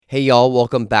Hey y'all,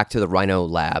 welcome back to the Rhino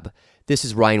Lab. This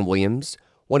is Ryan Williams. I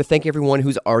want to thank everyone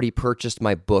who's already purchased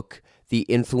my book, The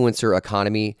Influencer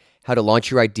Economy: How to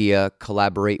Launch Your Idea,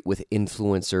 Collaborate with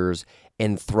Influencers,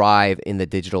 and Thrive in the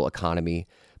Digital Economy.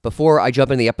 Before I jump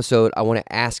into the episode, I want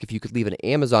to ask if you could leave an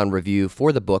Amazon review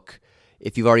for the book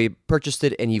if you've already purchased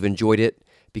it and you've enjoyed it,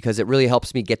 because it really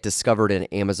helps me get discovered in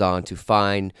Amazon to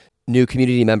find new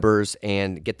community members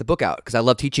and get the book out, because I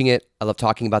love teaching it. I love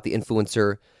talking about the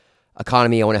influencer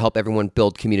economy. I want to help everyone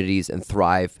build communities and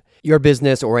thrive. Your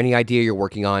business or any idea you're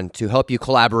working on to help you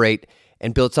collaborate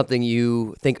and build something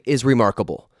you think is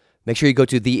remarkable. Make sure you go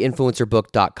to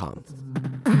theinfluencerbook.com.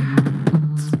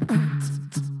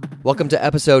 Welcome to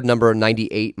episode number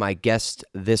 98. My guest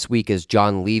this week is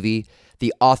Jon Levy,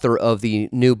 the author of the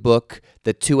new book,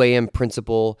 The 2 a.m.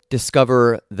 Principle: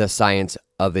 Discover the Science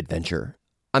of Adventure.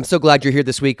 I'm so glad you're here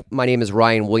this week. My name is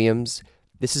Ryan Williams.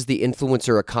 This is the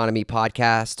Influencer Economy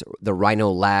Podcast, the Rhino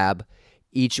Lab.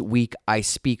 Each week, I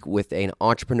speak with an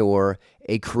entrepreneur,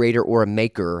 a creator, or a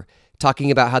maker, talking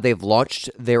about how they've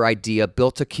launched their idea,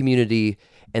 built a community,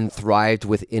 and thrived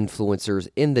with influencers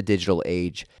in the digital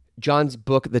age. Jon's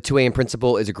book, The 2 a.m.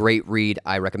 Principle, is a great read.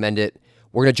 I recommend it.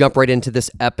 We're going to jump right into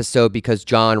this episode because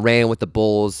Jon ran with the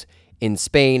bulls in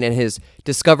Spain and has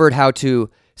discovered how to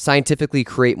scientifically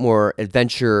create more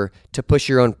adventure, to push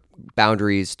your own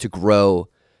boundaries, to grow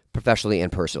professionally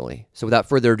and personally. So without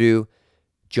further ado,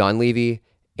 Jon Levy,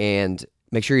 and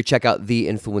make sure you check out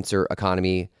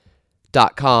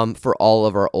theinfluencereconomy.com for all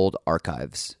of our old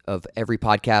archives of every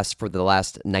podcast for the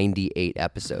last 98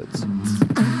 episodes.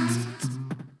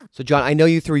 So Jon, I know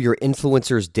you through your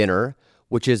Influencers Dinner,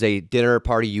 which is a dinner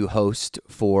party you host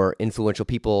for influential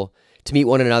people to meet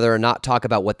one another and not talk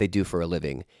about what they do for a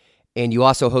living. And you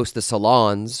also host the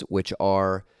Salons, which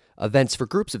are events for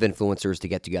groups of influencers to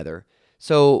get together.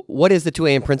 So what is the 2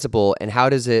 a.m. Principle, and how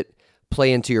does it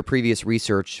play into your previous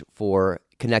research for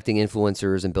connecting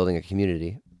influencers and building a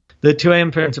community? The 2 a.m.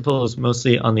 Principle is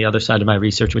mostly on the other side of my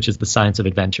research, which is the science of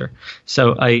adventure.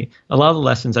 So a lot of the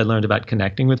lessons I learned about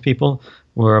connecting with people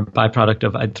were a byproduct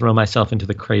of I'd throw myself into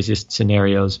the craziest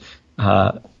scenarios,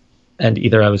 and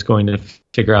either I was going to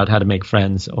figure out how to make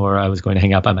friends or I was going to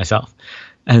hang out by myself.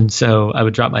 And so I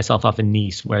would drop myself off in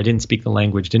Nice, where I didn't speak the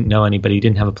language, didn't know anybody,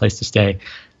 didn't have a place to stay.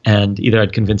 And either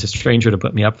I'd convince a stranger to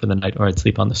put me up for the night or I'd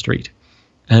sleep on the street.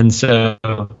 And so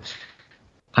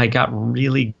I got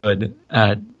really good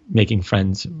at making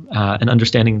friends and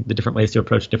understanding the different ways to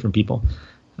approach different people.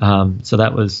 So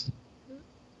that was,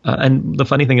 and the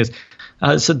funny thing is,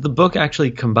 so the book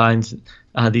actually combines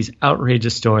these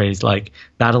outrageous stories like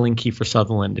battling Kiefer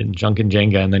Sutherland in Drunken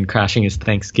Jenga and then crashing his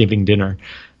Thanksgiving dinner,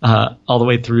 all the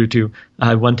way through to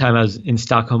one time I was in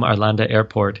Stockholm Arlanda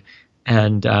Airport,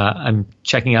 and I'm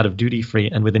checking out of duty free,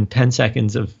 and within 10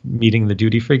 seconds of meeting the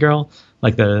duty free girl,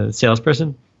 like the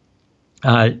salesperson,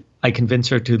 I convince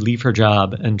her to leave her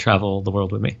job and travel the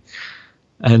world with me.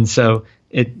 And so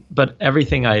but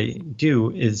everything I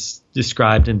do is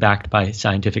described and backed by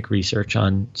scientific research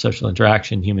on social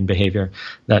interaction, human behavior,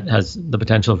 that has the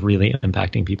potential of really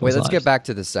impacting people's lives. Wait, let's get back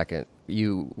to the second.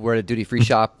 You were at a duty-free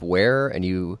shop where, and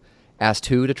you asked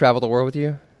who to travel the world with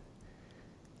you?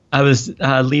 I was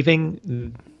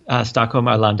leaving Stockholm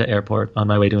Arlanda Airport on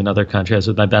my way to another country. I was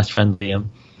with my best friend, Liam.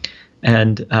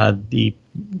 And the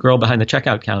girl behind the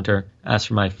checkout counter asked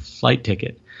for my flight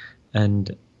ticket.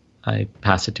 And I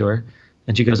pass it to her.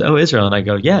 And she goes, "Oh, Israel." And I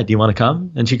go, "Yeah, do you want to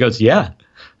come?" And she goes, "Yeah."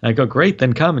 And I go, "Great,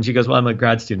 then come." And she goes, "Well, I'm a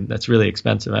grad student. That's really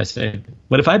expensive." I say,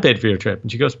 "What if I paid for your trip?"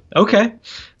 And she goes, "Okay."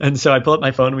 And so I pull up my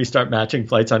phone and we start matching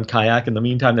flights on Kayak. In the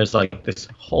meantime, there's like this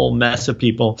whole mess of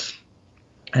people.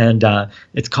 And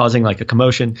it's causing like a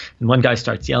commotion. And one guy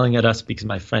starts yelling at us because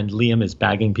my friend Liam is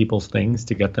bagging people's things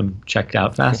to get them checked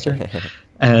out faster.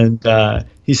 And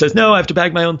he says, "No, I have to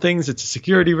bag my own things. It's a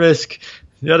security risk."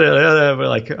 Yada, yada. We're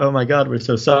like, "Oh my God, we're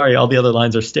so sorry." All the other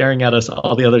lines are staring at us.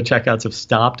 All the other checkouts have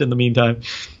stopped in the meantime.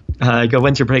 I go,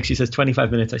 "When's your break?" She says,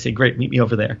 25 minutes. I say, "Great, meet me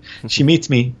over there." She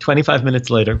meets me 25 minutes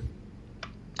later.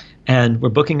 And we're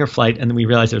booking her flight. And then we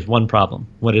realize there's one problem.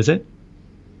 What is it?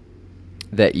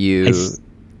 That you...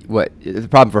 What? The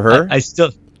problem for her?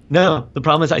 No, the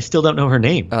problem is I still don't know her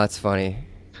name. Oh, that's funny.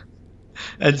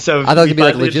 And so I thought it'd be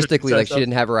like logistically, like she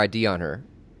didn't have her ID on her.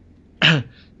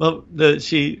 Well,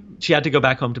 she had to go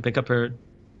back home to pick up her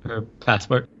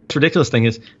passport. The ridiculous thing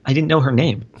is I didn't know her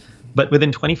name, but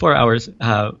within 24 hours,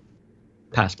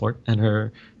 passport and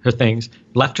her things,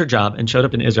 left her job and showed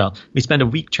up in Israel. We spent a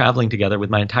week traveling together with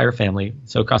my entire family,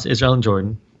 so across Israel and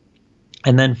Jordan.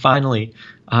 And then finally,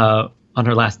 on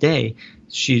her last day,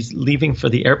 she's leaving for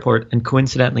the airport, and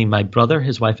coincidentally, my brother,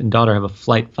 his wife, and daughter have a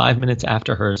flight 5 minutes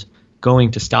after hers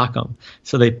going to Stockholm.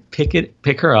 So they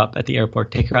pick her up at the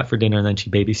airport, take her out for dinner, and then she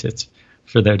babysits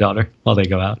for their daughter while they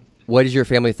go out. What did your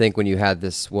family think when you had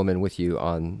this woman with you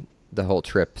on the whole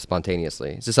trip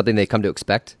spontaneously? Is this something they come to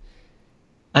expect?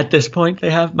 At this point,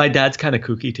 they have. My dad's kind of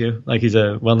kooky too. Like, he's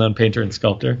a well-known painter and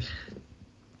sculptor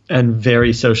and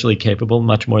very socially capable,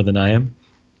 much more than I am.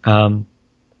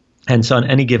 And so on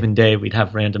any given day, we'd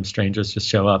have random strangers just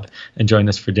show up and join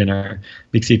us for dinner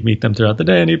because he'd meet them throughout the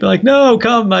day. And he'd be like, no,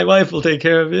 come, my wife will take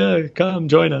care of you. Come,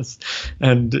 join us.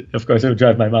 And of course, it would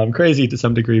drive my mom crazy to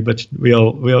some degree, but we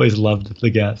always loved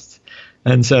the guests.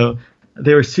 And so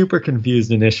they were super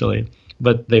confused initially,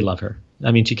 but they love her. I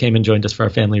mean, she came and joined us for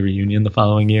our family reunion the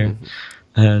following year.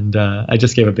 Mm-hmm. And I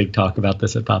just gave a big talk about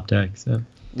this at PopTech. So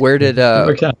where did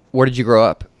you grow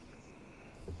up?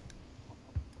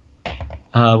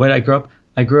 Where did I grow up?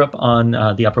 I grew up on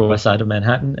the Upper West Side of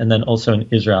Manhattan, and then also in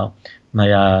Israel.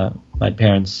 My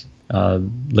parents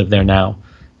live there now,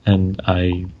 and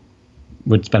I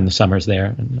would spend the summers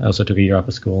there. And I also took a year off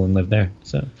of school and lived there.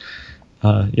 So,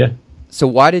 yeah. So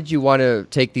why did you want to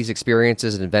take these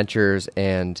experiences and adventures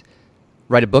and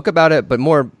write a book about it? But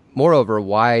moreover,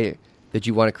 why did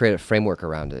you want to create a framework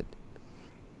around it?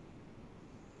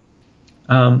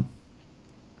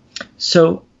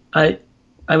 So I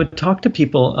would talk to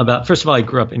people about, first of all, I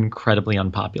grew up incredibly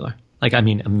unpopular. Like, I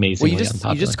mean, amazingly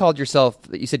unpopular. You just called yourself,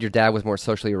 you said your dad was more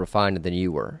socially refined than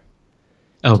you were.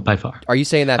 Oh, by far. Are you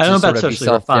saying that I don't to know about sort of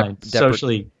socially refined,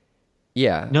 socially.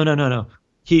 Yeah. No.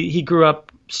 He grew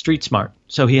up street smart.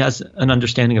 So he has an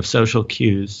understanding of social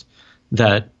cues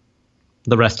that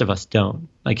the rest of us don't.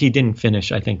 Like, he didn't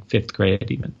finish, I think, 5th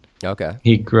grade even. Okay.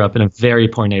 He grew up in a very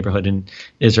poor neighborhood in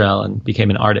Israel and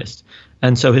became an artist.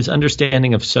 And so his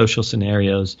understanding of social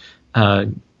scenarios, I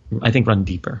think, run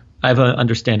deeper. I have an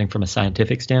understanding from a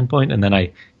scientific standpoint, and then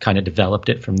I kind of developed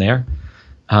it from there.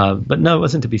 But no, it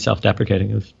wasn't to be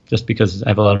self-deprecating. It was just because I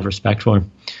have a lot of respect for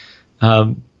him.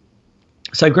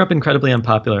 So I grew up incredibly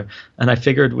unpopular, and I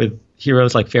figured with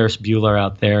heroes like Ferris Bueller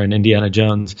out there and Indiana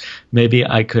Jones, maybe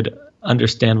I could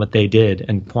understand what they did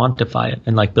and quantify it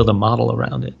and like build a model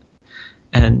around it.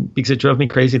 And because it drove me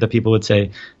crazy that people would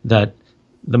say that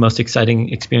the most exciting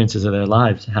experiences of their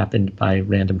lives happened by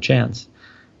random chance.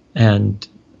 And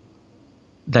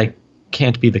that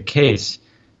can't be the case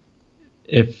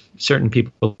if certain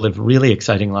people live really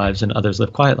exciting lives and others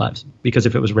live quiet lives. Because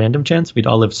if it was random chance, we'd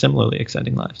all live similarly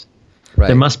exciting lives. Right.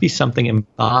 There must be something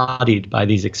embodied by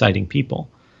these exciting people.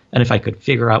 And if I could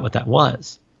figure out what that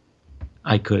was,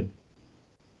 I could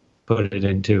put it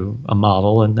into a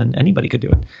model and then anybody could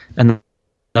do it. And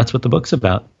that's what the book's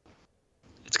about.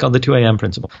 It's called the 2 a.m.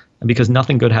 principle. And because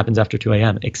nothing good happens after 2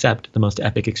 a.m. except the most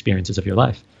epic experiences of your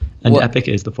life. And epic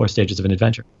is the 4 stages of an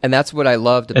adventure. And that's what I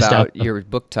loved about your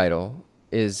book title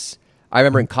is I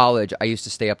remember in college, I used to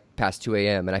stay up past 2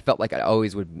 a.m. and I felt like I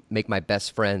always would make my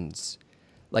best friends,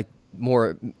 like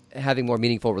having more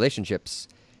meaningful relationships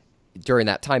during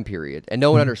that time period. And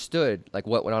no one understood like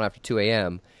what went on after 2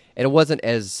 a.m. And it wasn't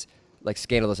as like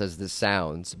scandalous as this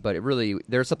sounds, but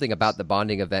there's something about the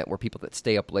bonding event where people that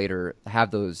stay up later have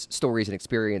those stories and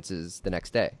experiences the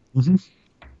next day. Mm-hmm.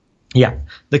 Yeah.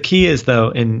 The key is,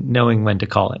 though, in knowing when to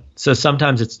call it. So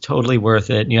sometimes it's totally worth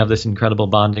it and you have this incredible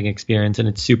bonding experience and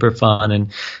it's super fun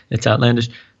and it's outlandish.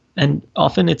 And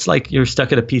often it's like you're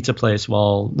stuck at a pizza place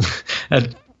while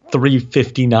at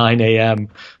 3:59 a.m.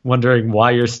 wondering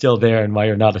why you're still there and why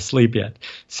you're not asleep yet.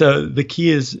 So the key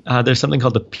is there's something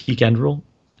called the peak end rule.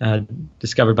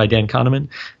 Discovered by Dan Kahneman,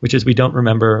 which is we don't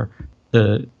remember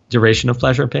the duration of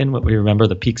pleasure or pain, but we remember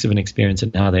the peaks of an experience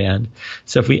and how they end.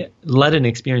 So if we let an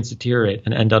experience deteriorate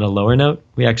and end on a lower note,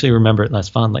 we actually remember it less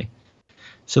fondly.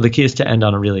 So the key is to end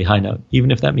on a really high note,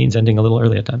 even if that means ending a little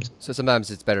early at times. So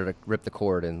sometimes it's better to rip the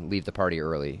cord and leave the party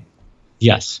early.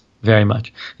 Yes, very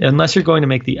much. Unless you're going to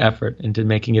make the effort into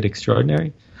making it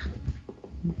extraordinary,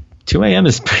 2 a.m.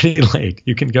 is pretty late.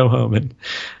 You can go home and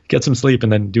get some sleep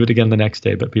and then do it again the next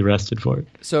day, but be rested for it.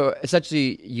 So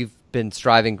essentially, you've been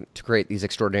striving to create these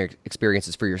extraordinary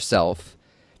experiences for yourself.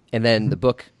 And then the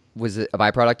book, was it a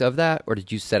byproduct of that? Or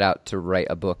did you set out to write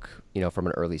a book, from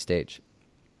an early stage?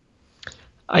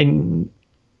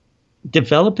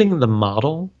 Developing the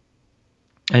model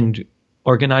and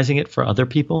organizing it for other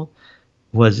people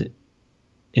was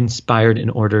inspired in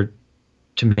order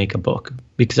to make a book.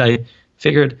 Because I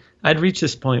figured I'd reached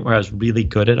this point where I was really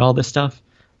good at all this stuff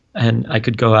and I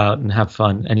could go out and have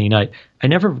fun any night. I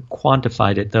never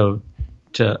quantified it, though,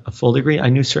 to a full degree. I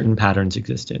knew certain patterns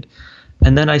existed.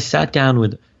 And then I sat down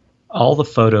with all the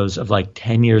photos of like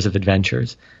 10 years of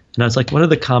adventures. And I was like, what are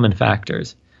the common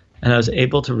factors? And I was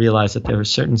able to realize that there were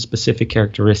certain specific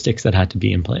characteristics that had to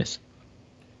be in place.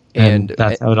 And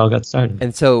that's how it all got started.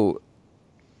 And so,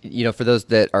 for those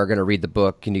that are going to read the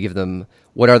book, can you give them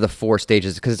what are the 4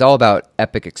 stages? Because it's all about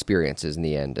epic experiences in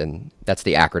the end, and that's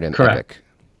the acronym. Correct. EPIC.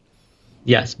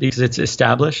 Yes, because it's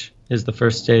establish is the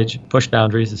first stage, push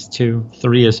boundaries is 2,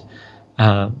 3 is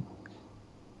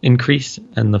increase,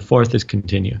 and the 4th is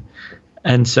continue.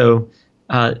 And so,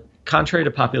 contrary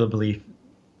to popular belief,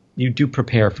 you do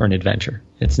prepare for an adventure.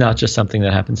 It's not just something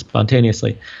that happens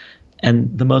spontaneously.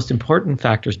 And the most important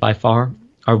factors by far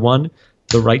are 1,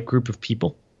 the right group of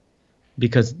people,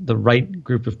 because the right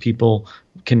group of people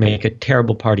can make a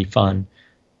terrible party fun,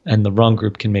 and the wrong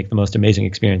group can make the most amazing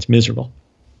experience miserable.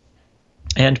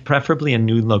 And preferably a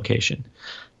new location.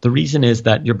 The reason is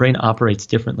that your brain operates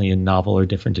differently in novel or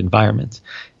different environments.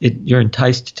 You're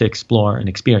enticed to explore and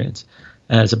experience.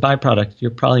 As a byproduct,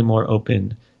 you're probably more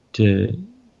open to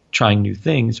trying new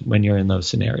things when you're in those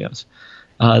scenarios.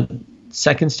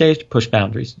 Second stage, push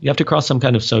boundaries. You have to cross some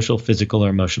kind of social, physical, or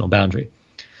emotional boundary.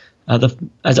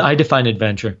 As I define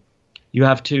adventure, you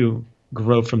have to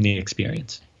grow from the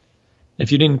experience.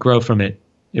 If you didn't grow from it,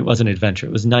 it wasn't adventure.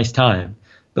 It was a nice time.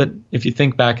 But if you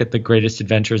think back at the greatest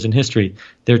adventures in history,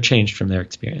 they're changed from their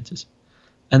experiences.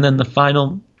 And then the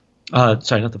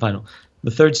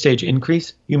third stage,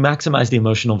 increase, you maximize the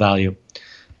emotional value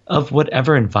of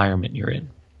whatever environment you're in.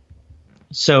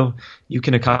 So you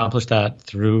can accomplish that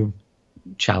through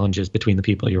challenges between the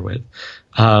people you're with,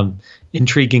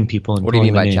 intriguing people. And what do you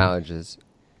mean by challenges?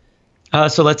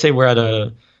 So let's say we're at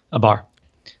a bar.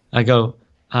 I go,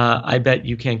 I bet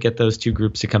you can't get those 2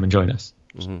 groups to come and join us.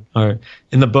 Mm-hmm. Or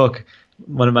in the book,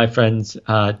 one of my friends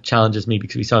challenges me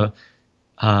because we saw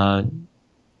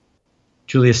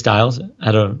Julia Stiles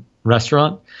at a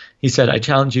restaurant. He said, I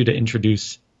challenge you to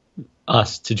introduce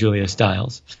us to Julia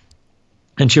Stiles.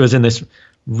 And she was in this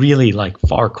really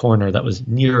far corner that was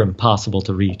near impossible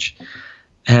to reach.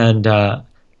 And it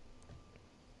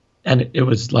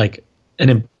was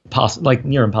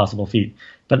near impossible feat.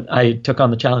 But I took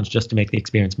on the challenge just to make the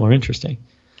experience more interesting,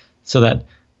 so that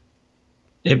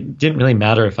it didn't really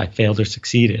matter if I failed or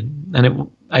succeeded. And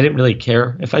I didn't really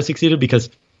care if I succeeded, because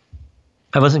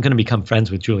I wasn't going to become friends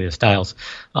with Julia Stiles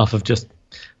off of just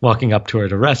walking up to her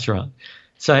at a restaurant.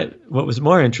 So what was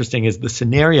more interesting is the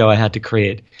scenario I had to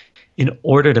create in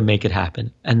order to make it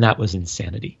happen. And that was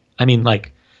insanity. I mean,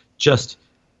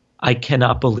 I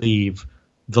cannot believe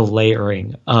the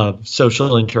layering of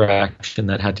social interaction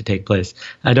that had to take place.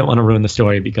 I don't want to ruin the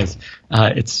story because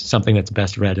it's something that's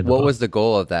best read in the book. What was the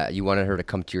goal of that? You wanted her to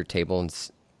come to your table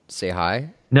and say hi?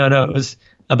 No, it was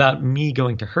about me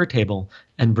going to her table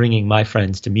and bringing my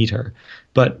friends to meet her.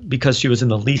 But because she was in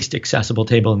the least accessible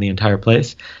table in the entire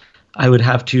place, I would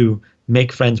have to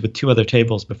make friends with 2 other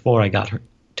tables before I got her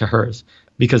to hers,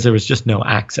 because there was just no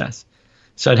access.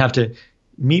 So I'd have to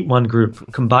meet one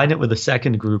group, combine it with a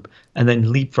second group, and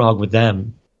then leapfrog with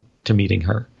them to meeting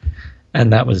her.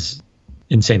 And that was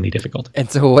insanely difficult. And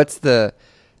so what's the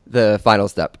final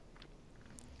step?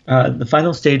 The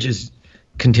final stage is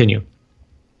continue.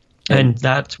 And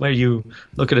that's where you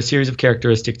look at a series of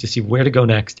characteristics to see where to go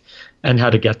next and how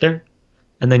to get there.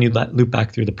 And then you loop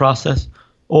back through the process,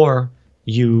 or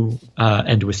you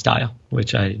end with style,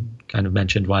 which I kind of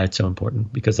mentioned why it's so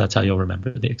important, because that's how you'll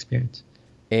remember the experience.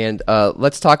 And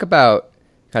let's talk about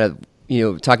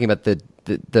talking about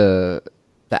the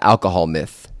alcohol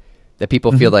myth, that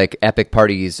people feel like epic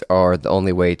parties are the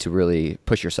only way to really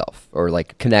push yourself or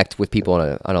connect with people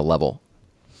on a level.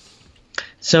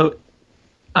 So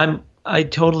I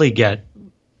totally get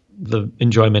the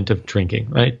enjoyment of drinking,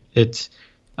 right?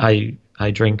 I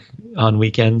drink on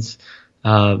weekends,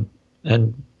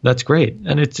 and that's great.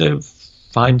 And it's a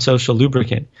fine social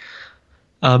lubricant.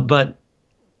 But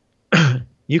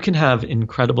you can have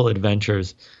incredible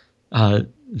adventures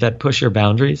that push your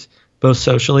boundaries, both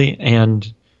socially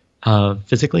and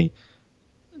physically,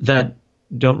 that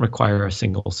don't require a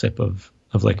single sip of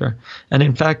liquor. And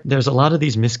in fact, there's a lot of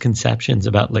these misconceptions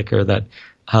about liquor that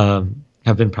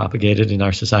have been propagated in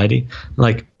our society,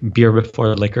 like beer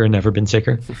before liquor, never been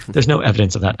sicker. There's no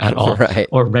evidence of that at all. Right.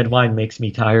 Or red wine makes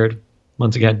me tired.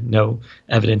 Once again, no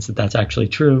evidence that that's actually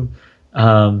true.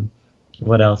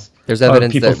 What else? There's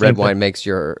evidence that red wine makes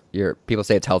your people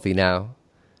say it's healthy now.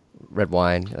 Red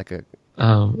wine,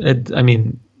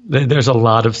 there's a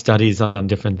lot of studies on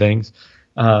different things.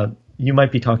 You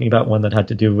might be talking about one that had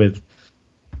to do with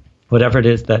whatever it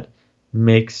is that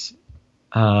makes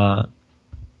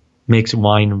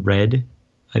wine red,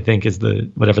 I think is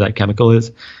whatever that chemical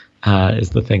is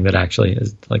the thing that actually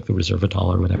is like the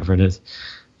resveratrol or whatever it is.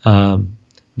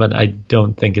 But I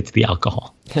don't think it's the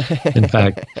alcohol. In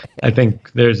fact,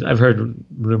 I've heard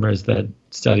rumors that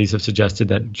studies have suggested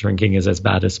that drinking is as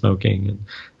bad as smoking. And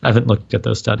I haven't looked at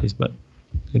those studies, but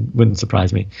it wouldn't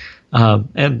surprise me.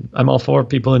 And I'm all for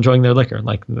people enjoying their liquor.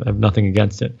 Like, I have nothing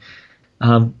against it.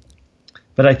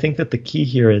 But I think that the key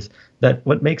here is that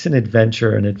what makes an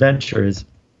adventure is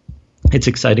it's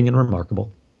exciting and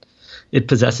remarkable. It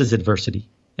possesses adversity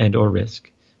and or risk,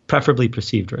 preferably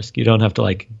perceived risk. You don't have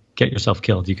to get yourself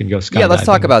killed. You can go skydiving. Yeah, let's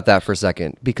talk about that for a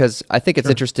second, because I think it's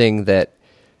interesting that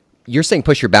you're saying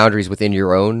push your boundaries within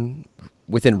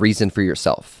reason for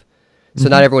yourself. So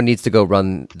not everyone needs to go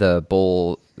run the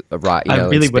bull ride. I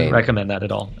really wouldn't recommend that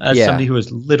at all. As somebody who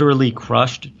was literally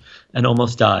crushed and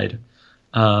almost died,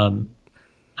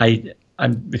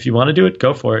 if you want to do it,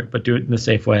 go for it, but do it in a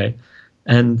safe way.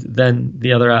 And then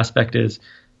the other aspect is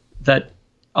that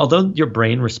although your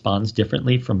brain responds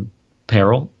differently from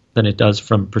peril than it does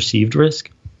from perceived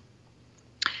risk,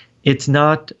 it's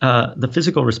not the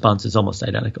physical response is almost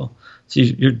identical. So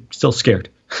you're still scared.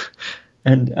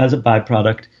 And as a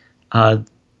byproduct,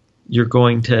 you're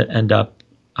going to end up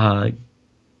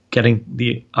getting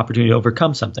the opportunity to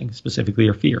overcome something, specifically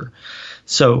your fear.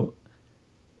 So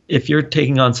if you're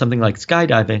taking on something like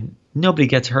skydiving, nobody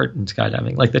gets hurt in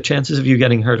skydiving. Like, the chances of you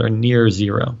getting hurt are near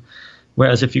zero.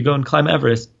 Whereas if you go and climb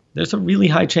Everest, there's a really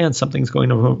high chance something's going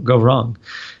to go wrong.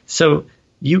 So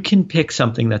you can pick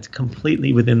something that's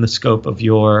completely within the scope of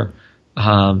your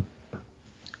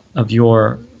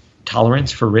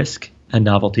tolerance for risk and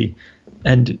novelty,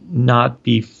 and not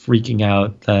be freaking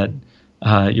out that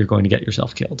you're going to get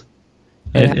yourself killed.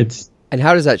 And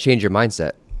how does that change your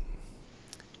mindset?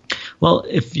 Well,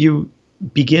 if you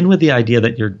begin with the idea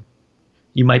that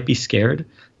you might be scared,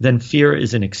 then fear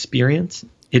is an experience.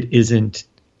 It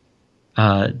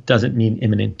doesn't mean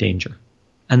imminent danger.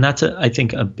 And that's, I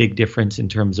think, a big difference in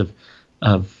terms of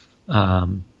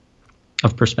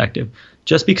perspective.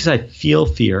 Just because I feel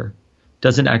fear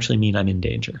doesn't actually mean I'm in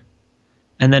danger.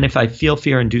 And then if I feel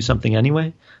fear and do something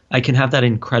anyway, I can have that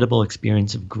incredible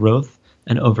experience of growth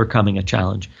and overcoming a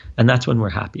challenge. And that's when we're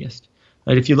happiest.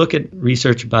 Right? If you look at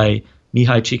research by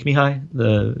Mihai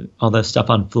Csikszentmihalyi, all the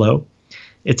stuff on flow,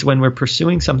 it's when we're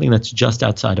pursuing something that's just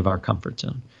outside of our comfort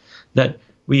zone, that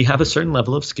we have a certain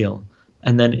level of skill.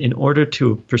 And then in order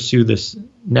to pursue this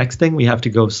next thing, we have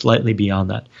to go slightly beyond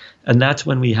that. And that's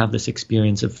when we have this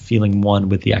experience of feeling one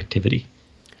with the activity.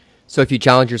 So if you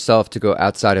challenge yourself to go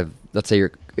outside of, let's say,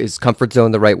 is comfort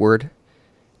zone the right word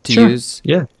to Sure. use?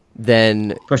 Yeah.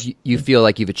 Then you feel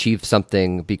like you've achieved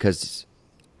something, because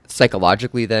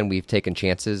psychologically then we've taken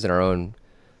chances in our own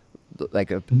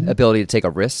ability to take a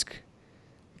risk.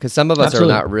 Because some of us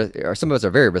or some of us are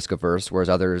very risk averse, whereas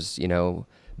others,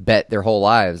 bet their whole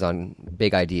lives on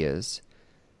big ideas.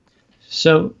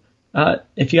 So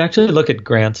if you actually look at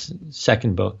Grant's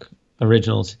second book,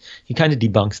 Originals, he kind of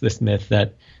debunks this myth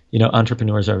that,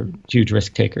 entrepreneurs are huge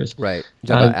risk takers. Right.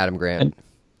 Talk about Adam Grant.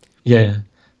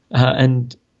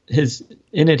 And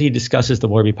in it, he discusses the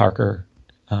Warby Parker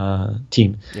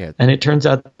team. Yeah. And it turns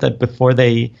out that before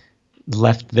they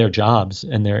left their jobs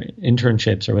and their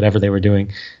internships or whatever they were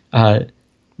doing,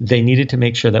 they needed to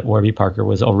make sure that Warby Parker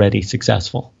was already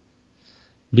successful,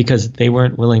 because they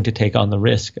weren't willing to take on the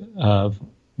risk of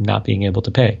not being able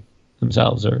to pay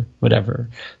themselves or whatever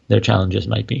their challenges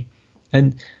might be.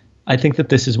 And I think that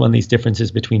this is one of these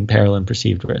differences between peril and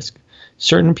perceived risk.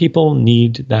 Certain people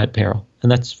need that peril,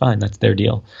 and that's fine. That's their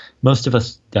deal. Most of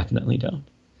us definitely don't.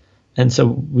 And so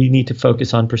we need to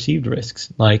focus on perceived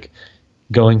risks, like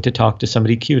going to talk to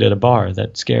somebody cute at a bar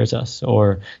that scares us,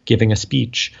 or giving a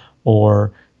speech,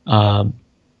 or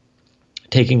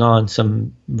taking on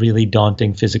some really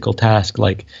daunting physical task,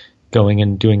 like going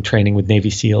and doing training with Navy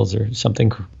SEALs or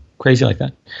something crazy like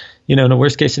that. In a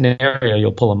worst case scenario,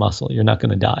 you'll pull a muscle. You're not going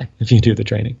to die if you do the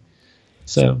training.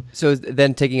 So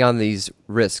then taking on these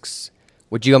risks,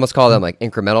 would you almost call them like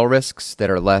incremental risks that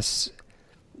are less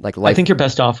like life? I think you're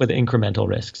best off with incremental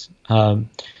risks,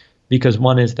 because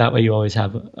one is that way you always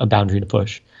have a boundary to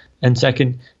push. And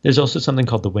second, there's also something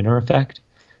called the winner effect,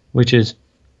 which is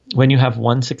when you have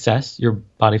one success, your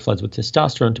body floods with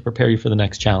testosterone to prepare you for the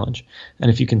next challenge. And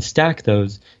if you can stack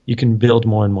those, you can build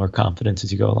more and more confidence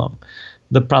as you go along.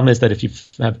 The problem is that if you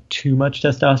have too much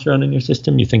testosterone in your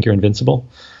system, you think you're invincible,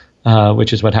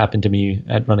 which is what happened to me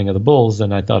at running of the bulls.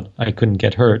 And I thought I couldn't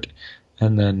get hurt.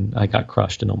 And then I got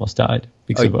crushed and almost died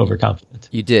because of overconfidence.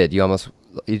 You did? You go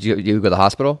to the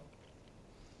hospital?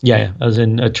 Yeah. I was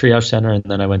in a triage center, and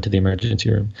then I went to the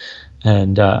emergency room.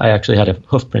 And I actually had a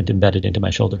hoof print embedded into my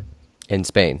shoulder. In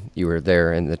Spain? You were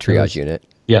there in the triage unit?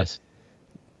 Yes.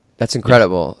 That's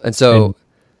incredible. Yes. And so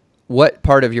what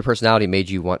part of your personality made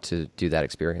you want to do that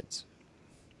experience?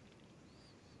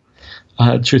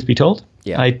 Truth be told,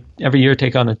 Yeah. I every year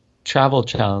take on a travel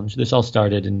challenge. This all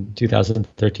started in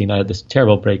 2013. I had this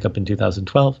terrible breakup in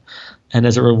 2012. And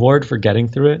as a reward for getting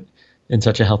through it in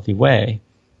such a healthy way,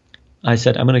 I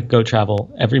said, I'm going to go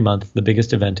travel every month, the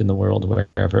biggest event in the world,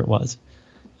 wherever it was.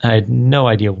 I had no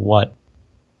idea what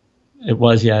it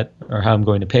was yet or how I'm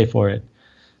going to pay for it,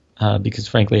 because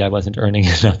frankly, I wasn't earning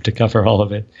enough to cover all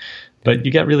of it. But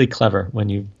you get really clever when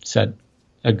you set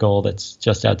a goal that's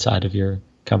just outside of your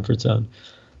comfort zone.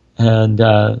 And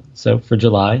so for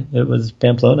July, it was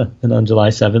Pamplona. And on July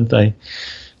 7th, I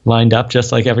lined up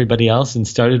just like everybody else and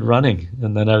started running.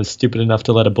 And then I was stupid enough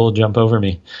to let a bull jump over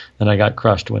me. And I got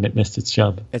crushed when it missed its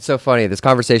jump. It's so funny. This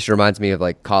conversation reminds me of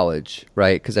like college,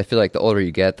 right? Because I feel like the older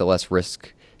you get, the less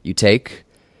risk you take.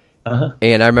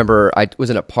 And I remember I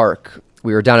was in a park.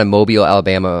 We were down in Mobile,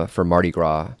 Alabama for Mardi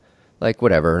Gras. Like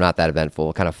whatever, not that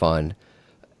eventful, kind of fun.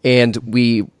 And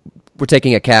we were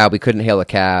taking a cab. We couldn't hail a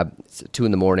cab. It's 2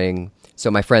 a.m. So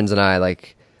my friends and I,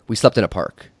 we slept in a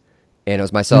park. And it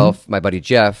was myself, my buddy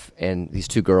Jeff, and these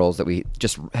 2 girls that we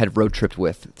just had road tripped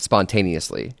with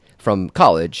spontaneously from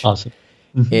college. Awesome.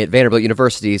 At Vanderbilt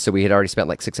University. So we had already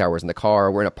spent 6 hours in the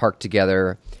car. We're in a park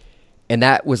together. And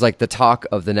that was the talk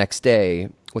of the next day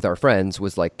with our friends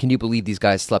was can you believe these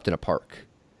guys slept in a park?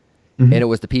 And it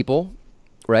was the people,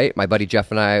 right? My buddy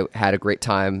Jeff and I had a great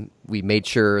time. We made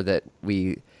sure that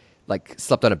we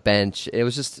slept on a bench. It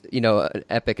was just, an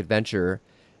epic adventure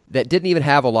that didn't even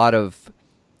have a lot of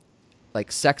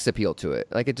sex appeal to it.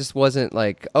 It just wasn't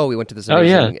we went to this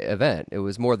amazing event. It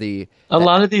was more a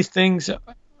lot of these things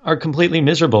are completely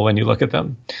miserable when you look at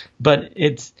them. But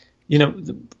it's,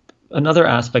 another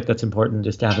aspect that's important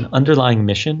is to have an underlying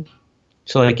mission.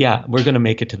 So we're going to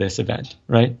make it to this event,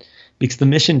 right? Because the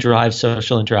mission drives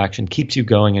social interaction, keeps you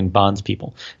going, and bonds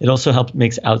people. It also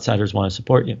makes outsiders want to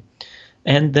support you.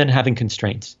 And then having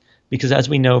constraints. Because as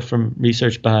we know from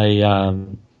research by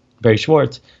Barry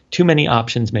Schwartz, too many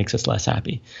options makes us less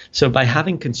happy. So by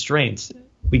having constraints,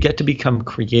 we get to become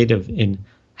creative in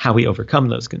how we overcome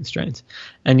those constraints.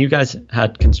 And you guys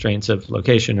had constraints of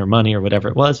location or money or whatever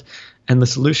it was. And the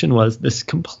solution was this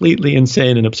completely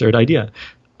insane and absurd idea.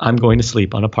 I'm going to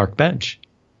sleep on a park bench.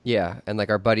 Yeah. And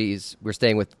our buddies, we're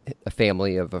staying with a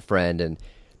family of a friend, and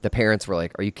the parents were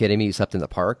like, are you kidding me? You slept in the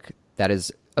park? That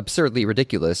is absurdly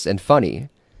ridiculous and funny.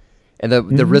 And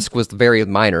the risk was very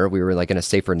minor. We were in a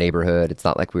safer neighborhood. It's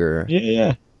not like we were...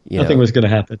 Yeah. Nothing was going to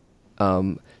happen.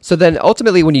 So then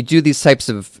ultimately when you do these types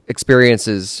of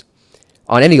experiences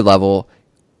on any level,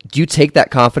 do you take that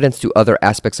confidence to other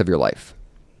aspects of your life?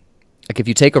 If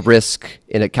you take a risk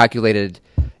in a calculated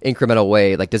incremental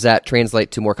way, does that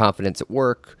translate to more confidence at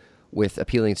work with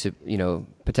appealing to,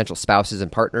 potential spouses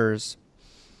and partners?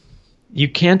 You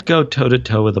can't go toe to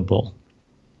toe with a bull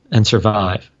and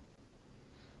survive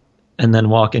and then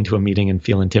walk into a meeting and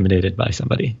feel intimidated by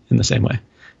somebody in the same way.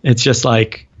 It's just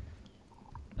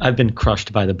I've been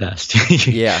crushed by the best.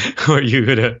 Yeah. Or you're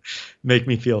going to make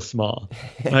me feel small.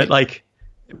 But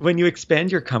when you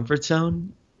expand your comfort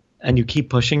zone and you keep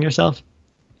pushing yourself,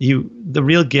 the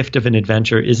real gift of an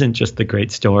adventure isn't just the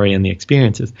great story and the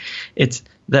experiences. It's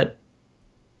that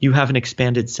you have an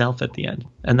expanded self at the end,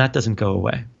 and that doesn't go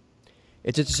away.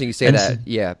 It's interesting you say that.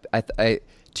 Yeah. I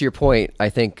to your point, I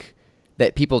think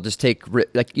that people just take,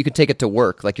 you can take it to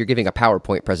work. You're giving a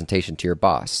PowerPoint presentation to your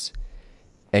boss,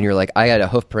 and you're I had a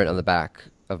hoof print on the back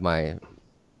of my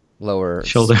lower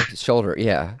shoulder.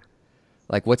 Yeah.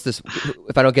 What's this?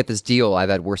 If I don't get this deal, I've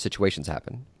had worse situations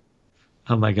happen.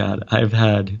 Oh my God.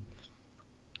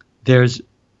 There's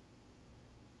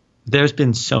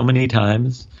been so many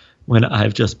times when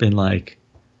I've just been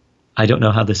I don't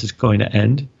know how this is going to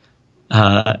end.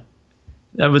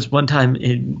 There was one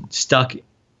time stuck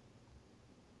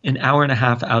an hour and a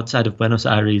half outside of Buenos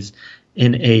Aires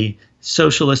in a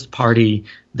socialist party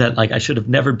that I should have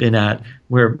never been at,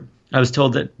 where I was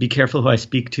told that be careful who I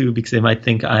speak to because they might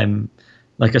think I'm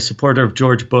a supporter of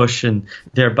George Bush, and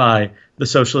thereby the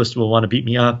socialists will want to beat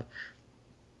me up.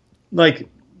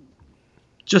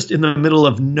 Just in the middle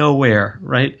of nowhere,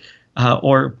 right?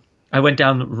 Or I went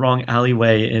down the wrong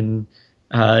alleyway in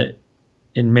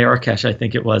Marrakesh, I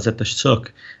think it was, at the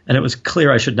Souk, and it was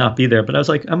clear I should not be there, but I was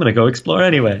I'm going to go explore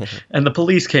anyway. And the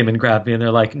police came and grabbed me, and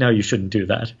they're no, you shouldn't do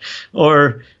that.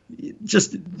 Or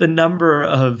just the number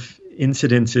of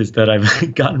incidences that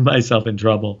I've gotten myself in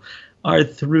trouble are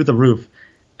through the roof.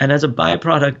 And as a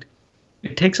byproduct,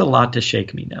 it takes a lot to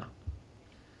shake me now.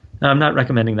 Now, I'm not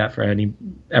recommending that for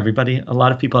everybody. A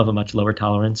lot of people have a much lower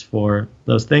tolerance for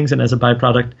those things, and as a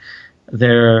byproduct,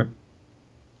 they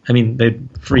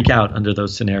freak out under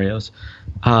those scenarios.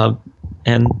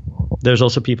 And There's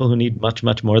also people who need much,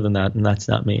 much more than that, and that's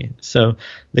not me. So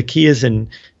the key is in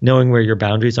knowing where your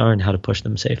boundaries are and how to push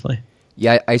them safely.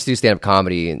 Yeah, I used to do stand-up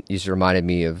comedy, and you just reminded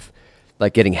me of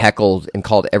like getting heckled and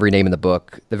called every name in the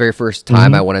book. The very first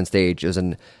time I went on stage, it was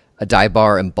in a dive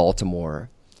bar in Baltimore,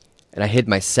 and I hid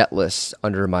my set list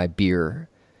under my beer,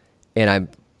 and I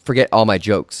forget all my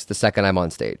jokes the second I'm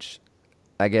on stage.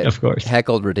 I get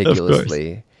heckled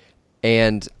ridiculously.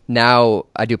 And now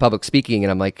I do public speaking,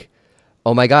 and I'm like,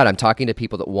 oh my God, I'm talking to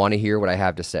people that want to hear what I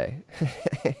have to say.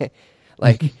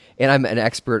 Like, and I'm an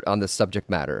expert on the subject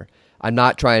matter. I'm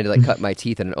not trying to like cut my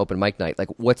teeth in an open mic night. Like,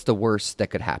 what's the worst that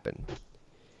could happen?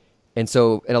 And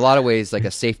so in a lot of ways, like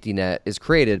a safety net is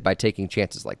created by taking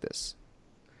chances like this.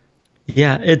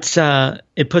 Yeah,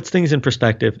 it puts things in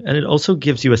perspective, and it also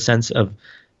gives you a sense of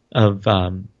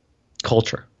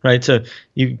culture, right? So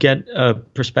you get a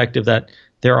perspective that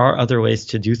there are other ways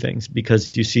to do things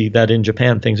because you see that in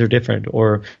Japan things are different,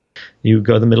 or you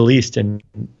go to the Middle East and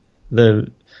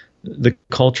the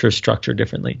culture is structured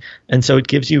differently. And so it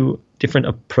gives you different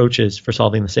approaches for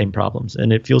solving the same problems,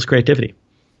 and it fuels creativity.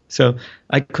 So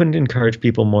I couldn't encourage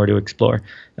people more to explore.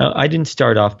 Now, I didn't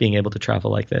start off being able to travel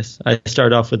like this. I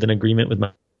started off with an agreement with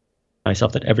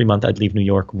myself that every month I'd leave New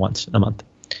York once a month.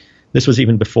 This was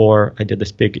even before I did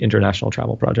this big international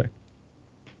travel project.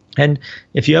 And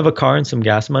if you have a car and some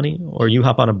gas money, or you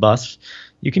hop on a bus,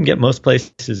 you can get most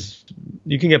places,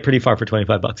 you can get pretty far for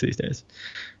 $25 these days.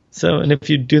 So, and if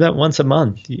you do that once a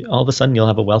month, all of a sudden you'll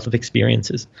have a wealth of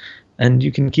experiences, and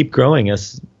you can keep growing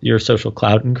as your social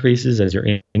clout increases, as your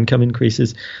income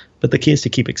increases. But the key is to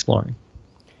keep exploring.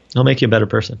 It'll make you a better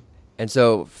person. And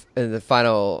so the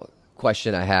final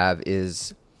question I have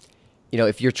is,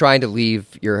 if you're trying to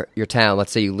leave your town,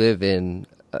 let's say you live in,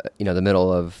 the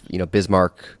middle of,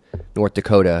 Bismarck, North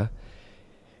Dakota,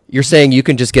 you're saying you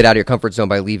can just get out of your comfort zone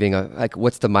by leaving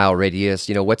what's the mile radius?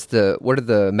 What are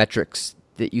the metrics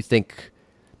that you think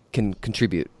can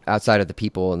contribute outside of the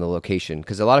people and the location?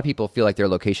 Because a lot of people feel like they're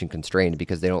location constrained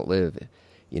because they don't live,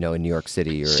 in New York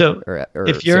City or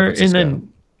if you're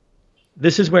in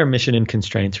this is where mission and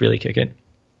constraints really kick in.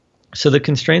 So the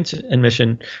constraints and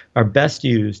mission are best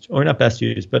used, or not best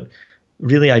used, but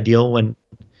really ideal when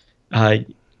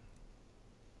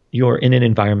you're in an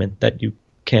environment that you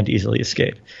can't easily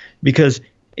escape. Because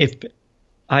if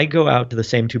I go out to the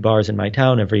same two bars in my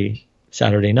town every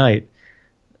Saturday night,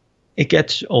 it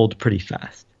gets old pretty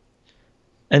fast.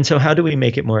 And so how do we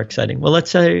make it more exciting? Well, let's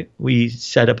say we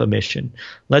set up a mission.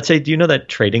 Let's say, do you know that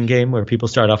trading game where people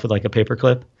start off with like a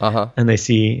paperclip and they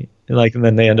see and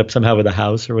then they end up somehow with a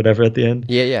house or whatever at the end?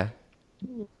 Yeah.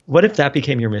 What if that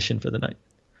became your mission for the night?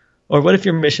 Or what if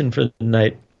your mission for the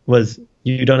night was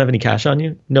you don't have any cash on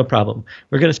you? No problem.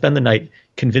 We're going to spend the night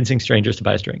convincing strangers to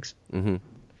buy us drinks. Mm-hmm.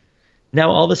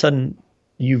 Now, all of a sudden,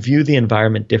 you view the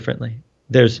environment differently.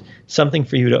 There's something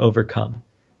for you to overcome.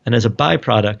 And as a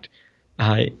byproduct,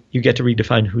 you get to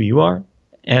redefine who you are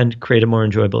and create a more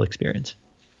enjoyable experience.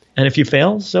 And if you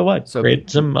fail, so what? So create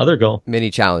some other goal.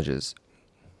 Many challenges.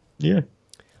 Yeah.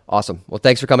 Awesome. Well,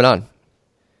 thanks for coming on.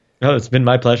 Oh, it's been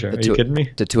my pleasure. Are you kidding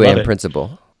me? The 2 a.m.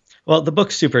 Principle. Well, the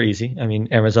book's super easy. I mean,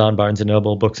 Amazon, Barnes &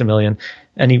 Noble, Books A Million,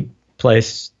 any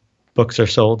place books are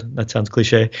sold. That sounds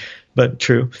cliche, but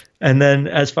true. And then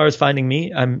as far as finding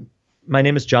me, my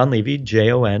name is Jon Levy,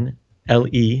 Jonle,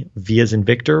 V as in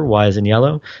Victor, Y as in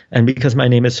yellow. And because my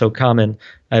name is so common,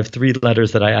 I have 3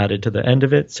 letters that I added to the end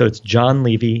of it. So it's Jon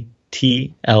Levy,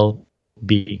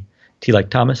 TLB. T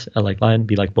like Thomas, L like lion,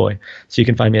 B like boy. So you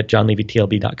can find me at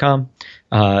jonlevytlb.com,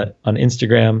 on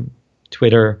Instagram,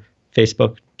 Twitter,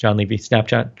 Facebook, Jon Levy,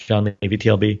 Snapchat, Jon Levy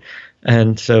TLB.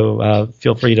 And so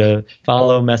feel free to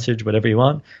follow, message, whatever you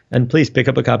want. And please pick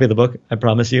up a copy of the book. I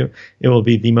promise you it will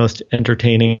be the most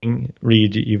entertaining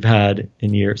read you've had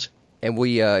in years. And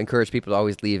we encourage people to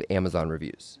always leave Amazon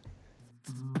reviews.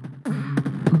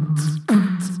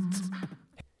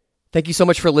 Thank you so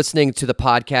much for listening to the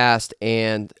podcast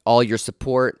and all your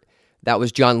support. That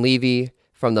was Jon Levy.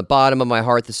 From the bottom of my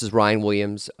heart, this is Ryan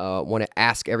Williams. I want to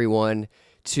ask everyone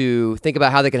to think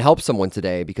about how they can help someone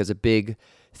today, because a big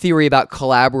theory about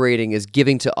collaborating is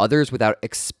giving to others without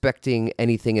expecting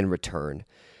anything in return.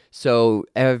 So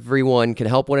everyone can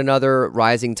help one another.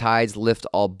 Rising tides lift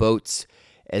all boats.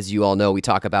 As you all know, we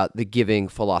talk about the giving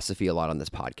philosophy a lot on this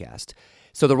podcast.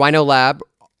 So the Rhino Lab,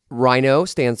 Rhino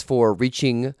stands for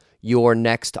Reaching Your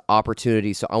Next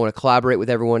Opportunity. So I want to collaborate with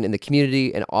everyone in the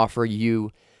community and offer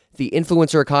you the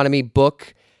Influencer Economy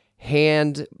book,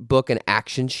 handbook, and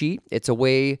action sheet. It's a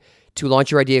way to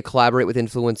launch your idea, collaborate with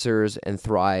influencers, and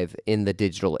thrive in the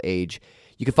digital age.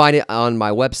 You can find it on my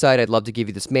website. I'd love to give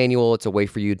you this manual. It's a way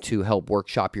for you to help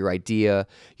workshop your idea,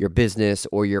 your business,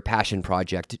 or your passion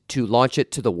project to launch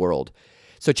it to the world.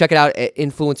 So check it out at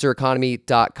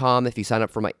influencereconomy.com. If you sign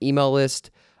up for my email list,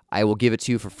 I will give it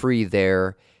to you for free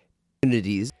there.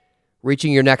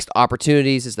 Reaching your next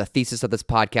opportunities is the thesis of this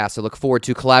podcast. I look forward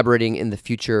to collaborating in the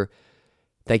future.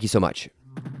 Thank you so much.